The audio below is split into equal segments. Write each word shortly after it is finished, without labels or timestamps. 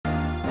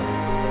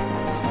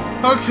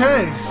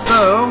Okay,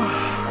 so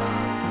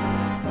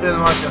it's been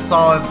like a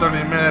solid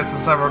 30 minutes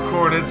since I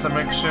recorded, so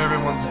make sure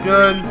everyone's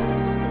good.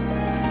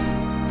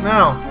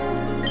 Now,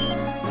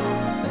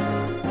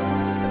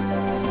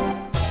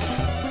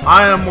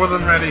 I am more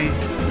than ready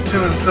to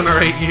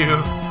incinerate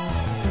you,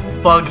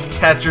 Bug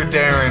Catcher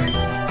Darren.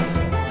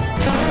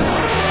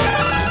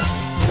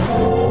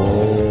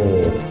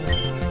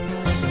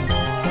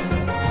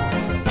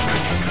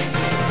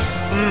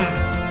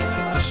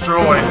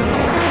 Destroyed.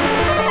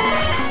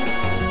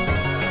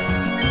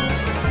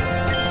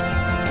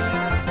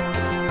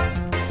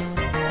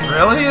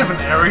 Really? You have an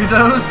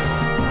Aridos?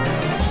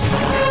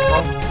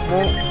 Well,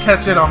 we'll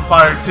catch it on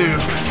fire too.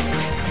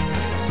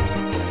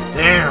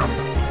 Damn.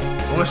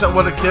 I wish I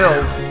would have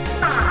killed.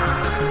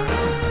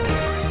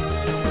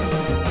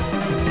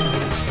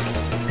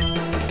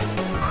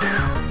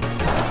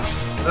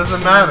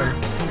 Doesn't matter.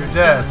 You're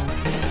dead.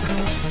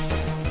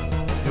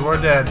 You are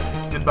dead.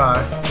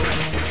 Goodbye.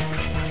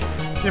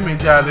 Give me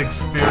that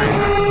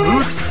experience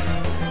boost.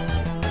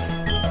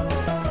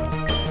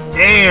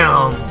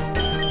 Damn.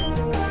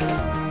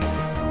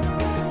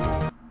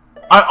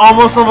 I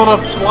almost leveled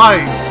up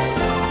twice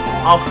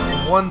off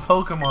one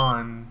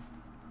Pokemon.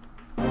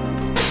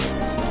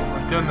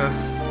 My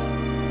goodness.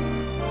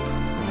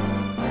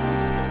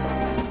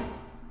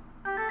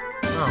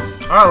 Oh.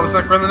 Alright, looks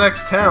like we're in the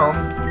next town.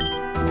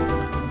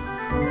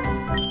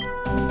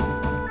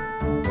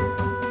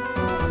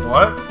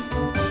 What?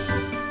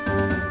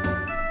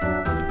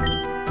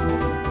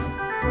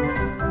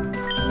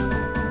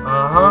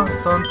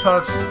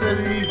 Sun-Touched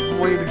City.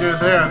 We need to go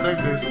there. I think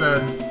they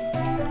said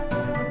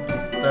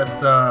that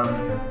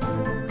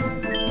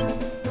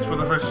that's where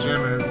the first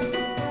gym is.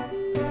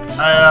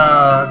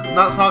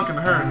 Not talking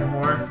to her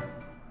anymore.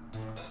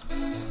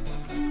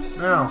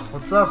 Now,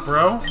 what's up,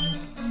 bro?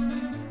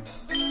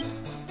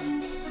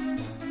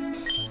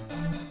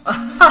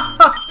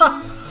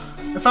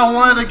 If I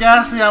wanted a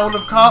Ghastly, I would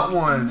have caught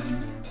one.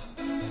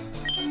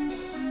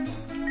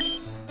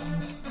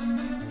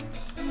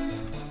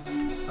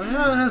 Oh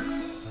yeah,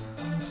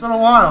 it's been a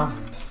while.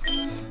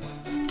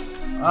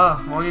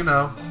 Ah, well, you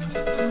know.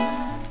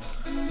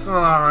 It's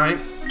going alright.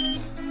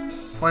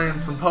 Playing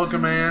some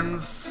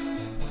Pokemans.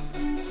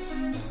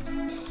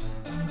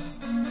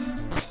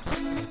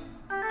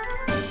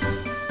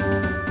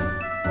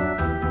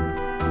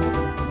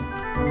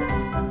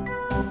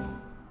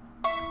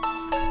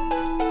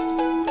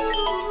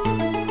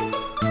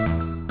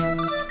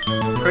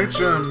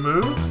 Creature and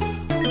moves?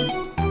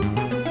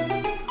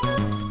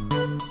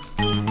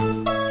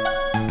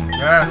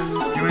 Yes,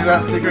 give me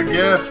that secret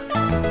gift.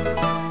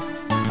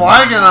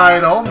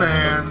 Flagonite, oh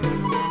man.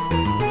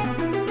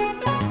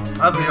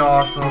 That'd be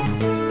awesome.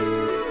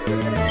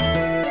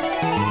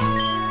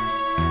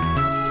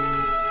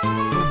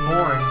 This is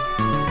boring.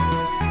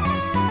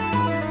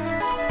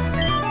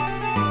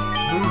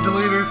 Move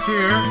deleters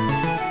here.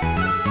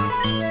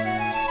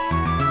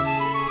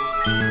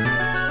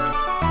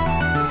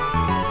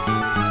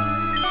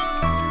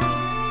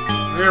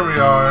 Here we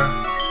are.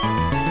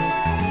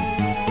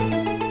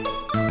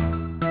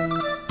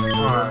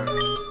 Alright,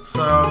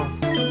 so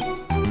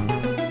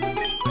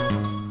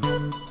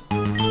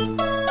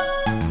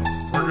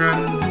we're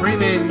gonna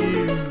rename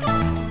you.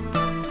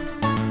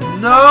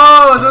 No,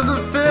 it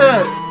doesn't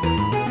fit!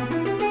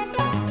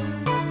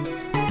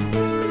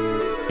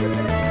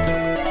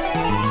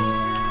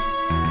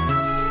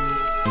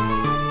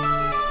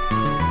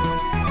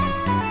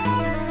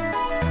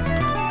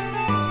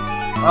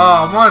 Oh,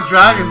 I want a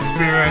Dragon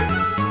Spirit.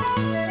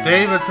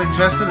 David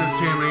suggested it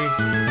to me.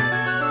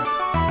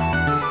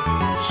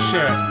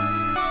 Shit.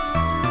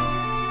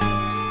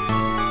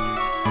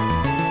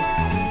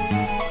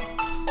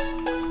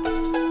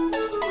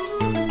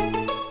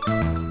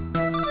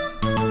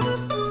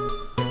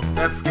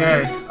 That's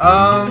gay.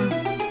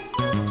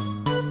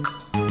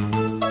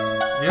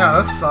 Yeah,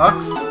 that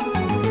sucks.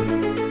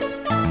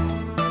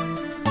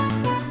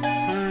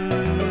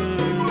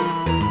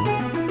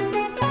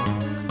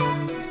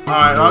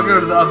 Alright, I'll go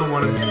to the other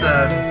one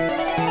instead.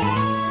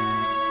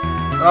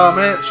 Oh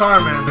man,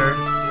 Charmander.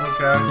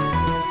 Okay.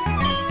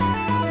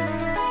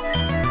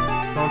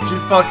 Don't you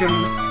fucking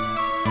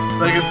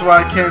make it to where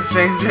I can't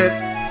change it.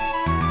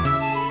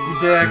 You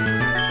dick.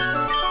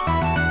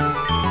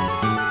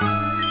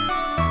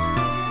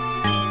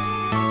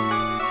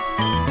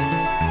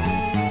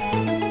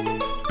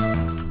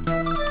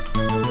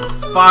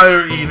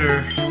 Fire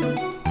Eater.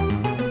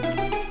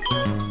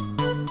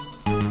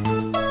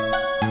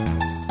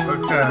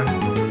 Okay,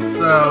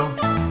 so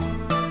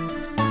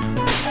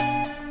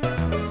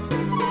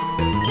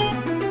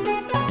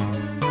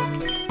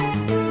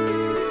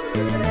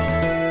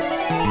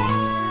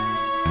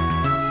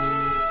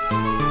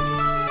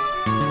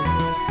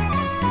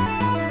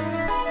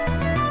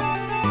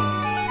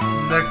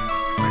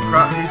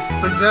he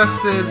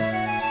suggested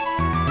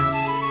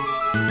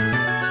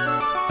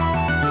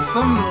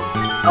some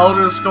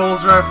Elder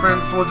Scrolls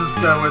reference. We'll just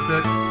go with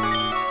it.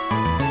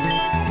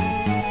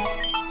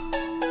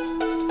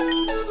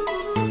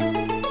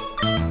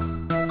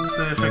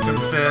 See if it can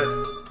fit.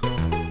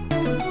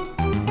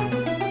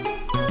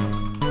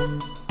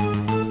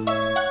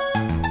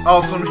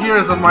 Oh, so here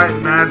is a might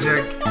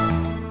magic.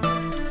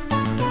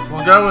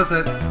 We'll go with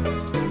it.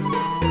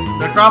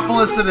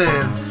 Necropolis it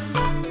is.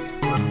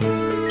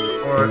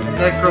 Or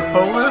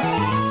Necropolis?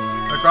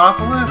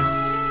 Necropolis?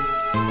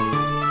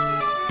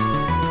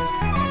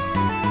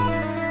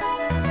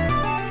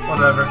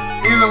 Whatever.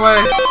 Either way,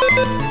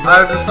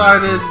 I've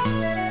decided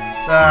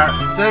that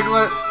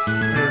Diglett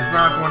is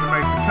not going to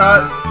make the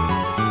cut.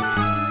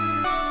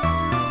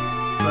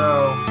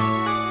 So,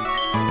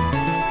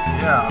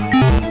 yeah.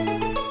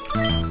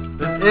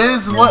 It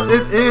is what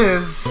it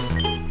is.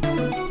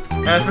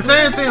 And if it's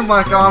anything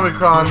like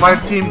Omicron, my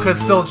team could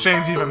still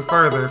change even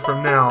further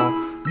from now.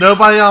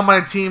 Nobody on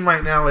my team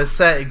right now is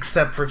set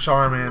except for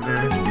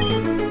Charmander.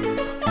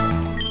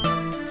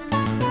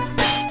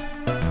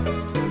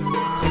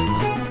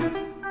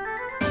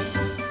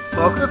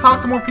 So let's go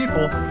talk to more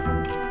people.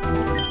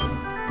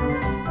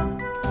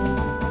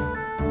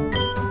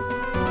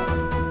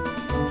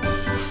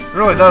 It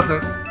really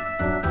doesn't.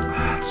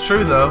 It's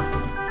true though.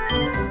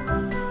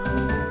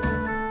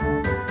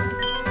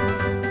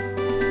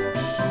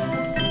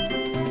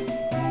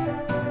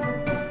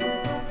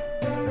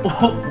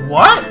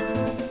 What?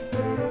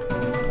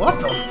 What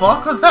the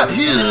fuck was that?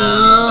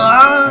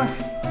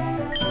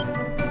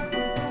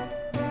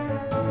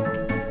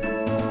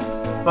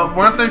 But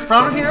weren't they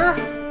from here?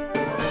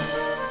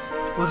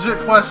 Legit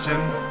question.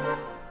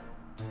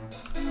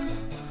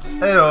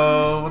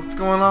 Heyo, what's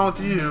going on with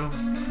you?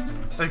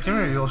 Hey, come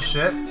here, you little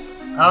shit. I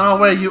don't know,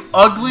 wait, you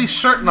ugly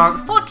shirt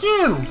knock. Fuck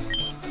you!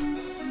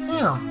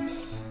 Damn.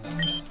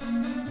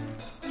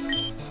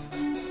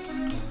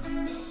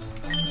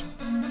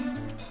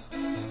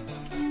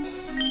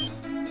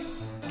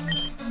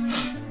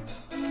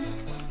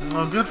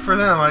 Well, good for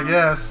them, I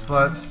guess,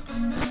 but...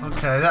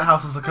 Okay, that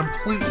house was a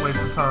complete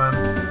waste of time.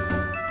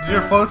 Do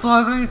your floats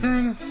have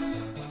anything?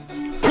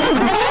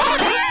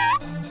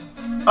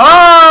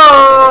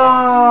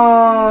 Oh!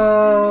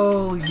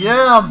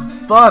 Yeah,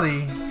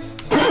 buddy!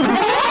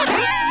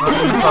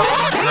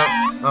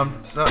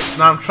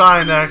 No, I'm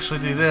trying to actually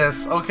do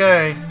this.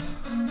 Okay.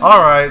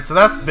 Alright, so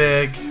that's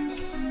big.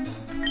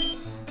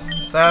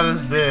 That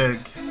is big.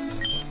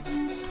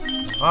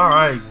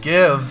 Alright,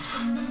 give.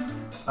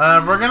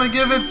 We're gonna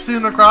give it to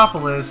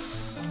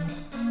Necropolis.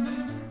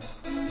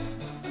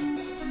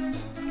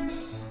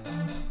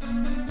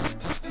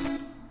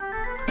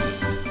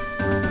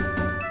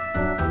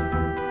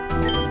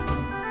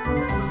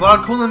 There's a lot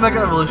of cool and mega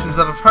evolutions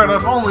that I've heard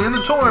of only in the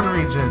Tauren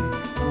region.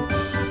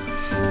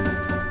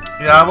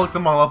 Yeah, I looked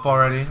them all up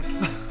already.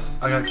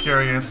 I got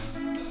curious.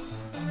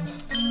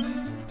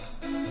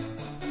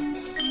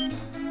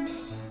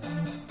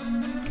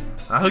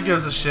 Who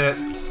gives a shit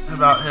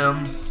about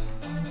him?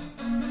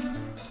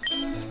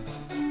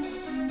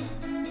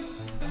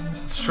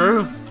 It's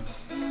true.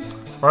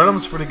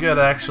 Rotom's pretty good,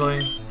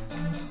 actually.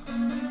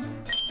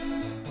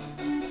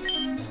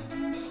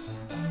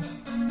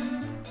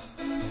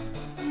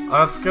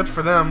 That's good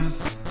for them.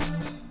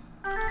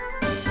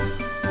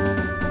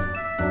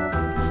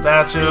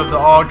 Statue of the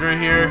Augur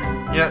here.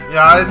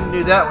 Yeah, I didn't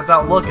do that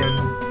without looking.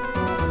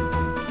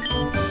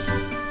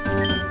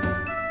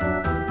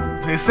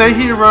 They say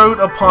he rode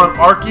upon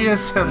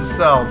Arceus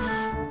himself.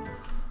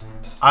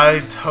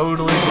 I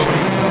totally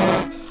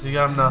believe it. You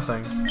got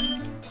nothing.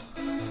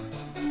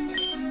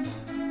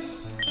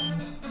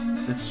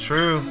 It's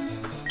true.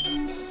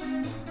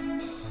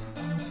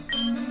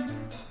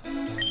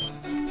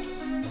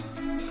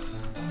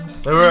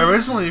 They were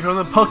originally from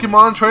the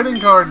Pokemon trading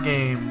card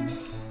game.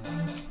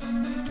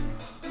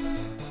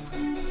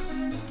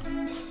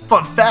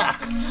 Fun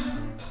fact!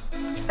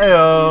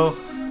 Heyo!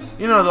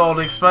 You know the old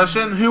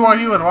expression, who are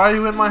you and why are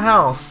you in my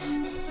house?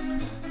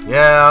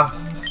 Yeah.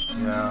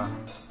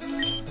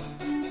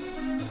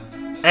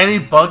 Any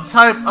bug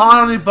type? I don't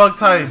have any bug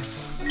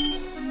types.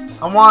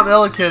 I want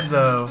Elekid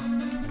though.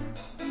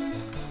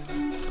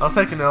 I'll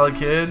take an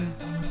Elekid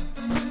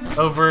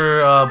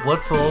over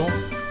Blitzel.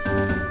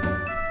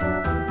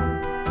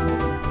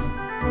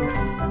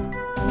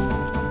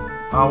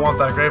 I want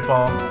that Great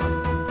Ball.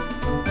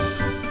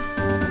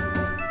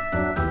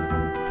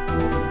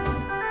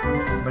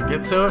 Can I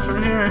get to it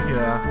from here?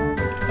 Yeah.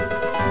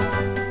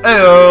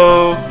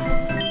 Heyo!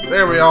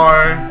 There we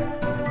are.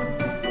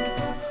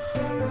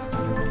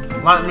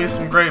 Light me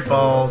some Great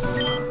Balls.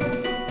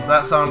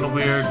 That sounded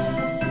weird.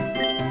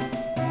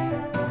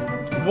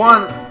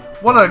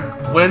 What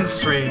a win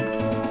streak.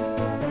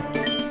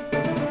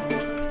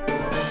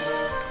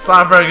 It's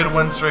not a very good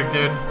win streak,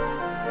 dude.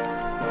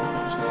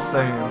 Just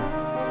saying.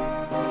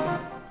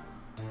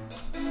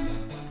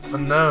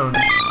 Unknown.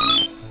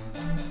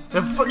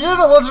 If you have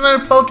a legendary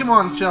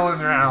Pokemon chilling in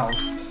your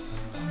house.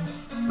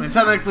 I mean,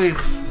 technically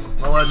it's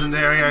a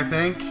legendary, I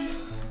think.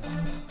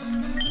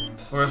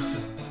 Or it's,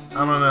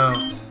 I don't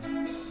know.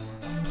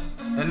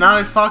 And now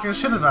he's talking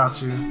shit about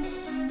you.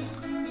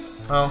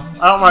 Well,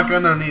 I don't like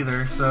Unknown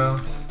either, so...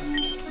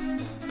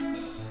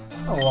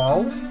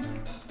 Hello?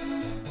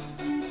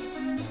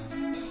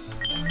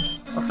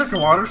 I'll take a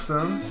Water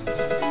Stone.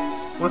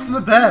 What's in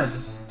the bed?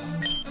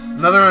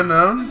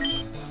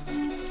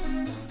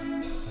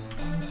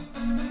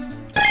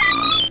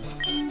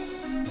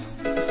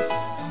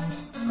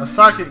 A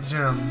psychic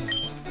gem.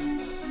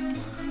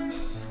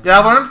 Yeah,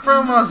 I learned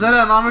from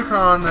Zeta and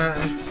Omicron that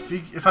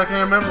if I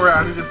can remember it,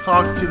 I need to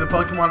talk to the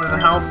Pokemon in the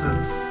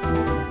houses.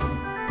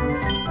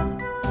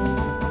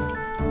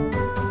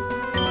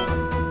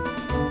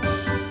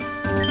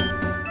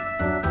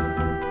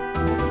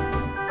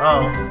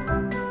 Oh.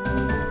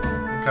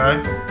 Okay.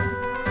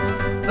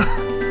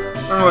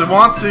 I don't really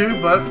want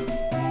to, but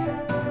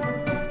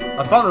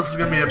I thought this was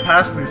gonna be a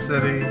pass-through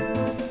city.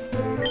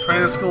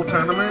 Trainer school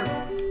tournament?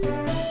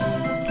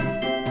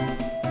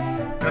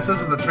 I guess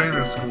this is the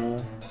trainer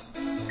school.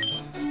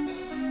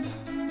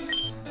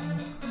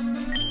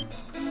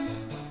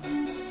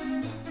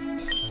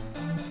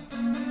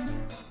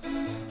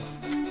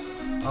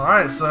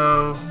 Alright,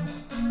 so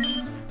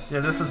yeah,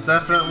 this is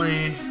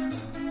definitely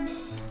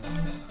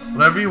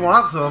whatever you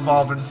want to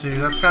evolve into.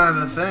 That's kind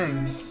of the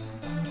thing.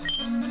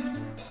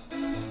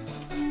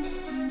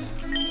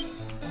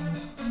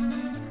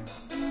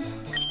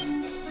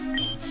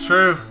 It's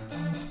true.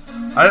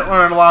 I didn't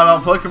learn a lot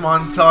about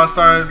Pokemon until I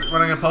started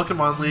running a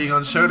Pokemon League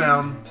on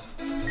Showdown.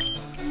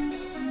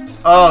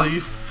 Oh,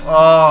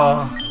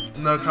 oh,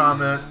 no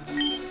comment.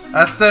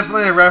 That's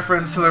definitely a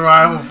reference to the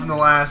rival from the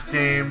last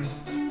game.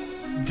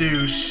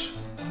 Douche.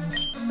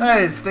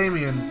 Hey, it's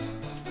Damien.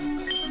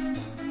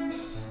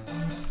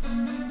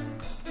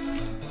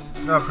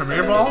 No,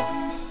 Premier Ball?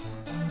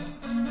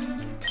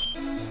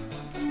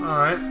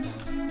 Alright.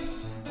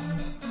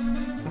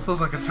 This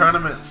looks like a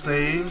tournament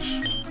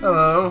stage.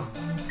 Hello.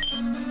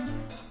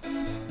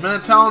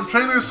 Midna Talent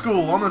Trainer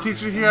School. I'm the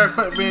teacher here. I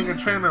quit being a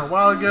trainer a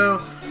while ago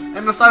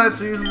and decided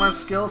to use my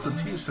skills to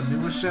teach the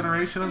newest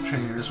generation of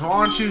trainers. Well,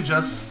 aren't you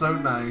just so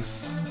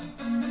nice?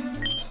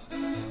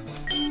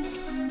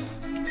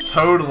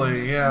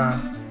 Totally, yeah.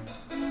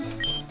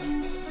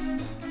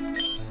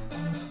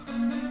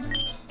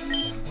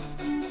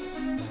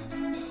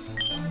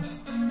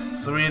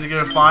 So we need to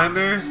go find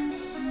her?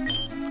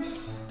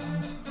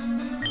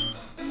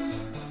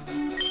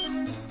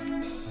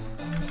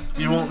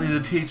 You won't need to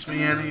teach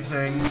me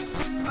anything.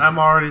 I'm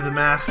already the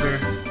master.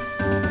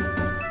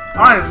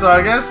 Alright, so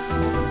I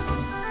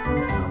guess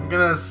I'm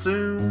gonna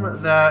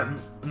assume that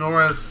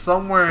Nora's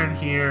somewhere in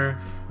here.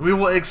 We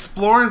will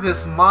explore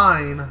this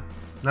mine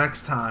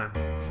next time.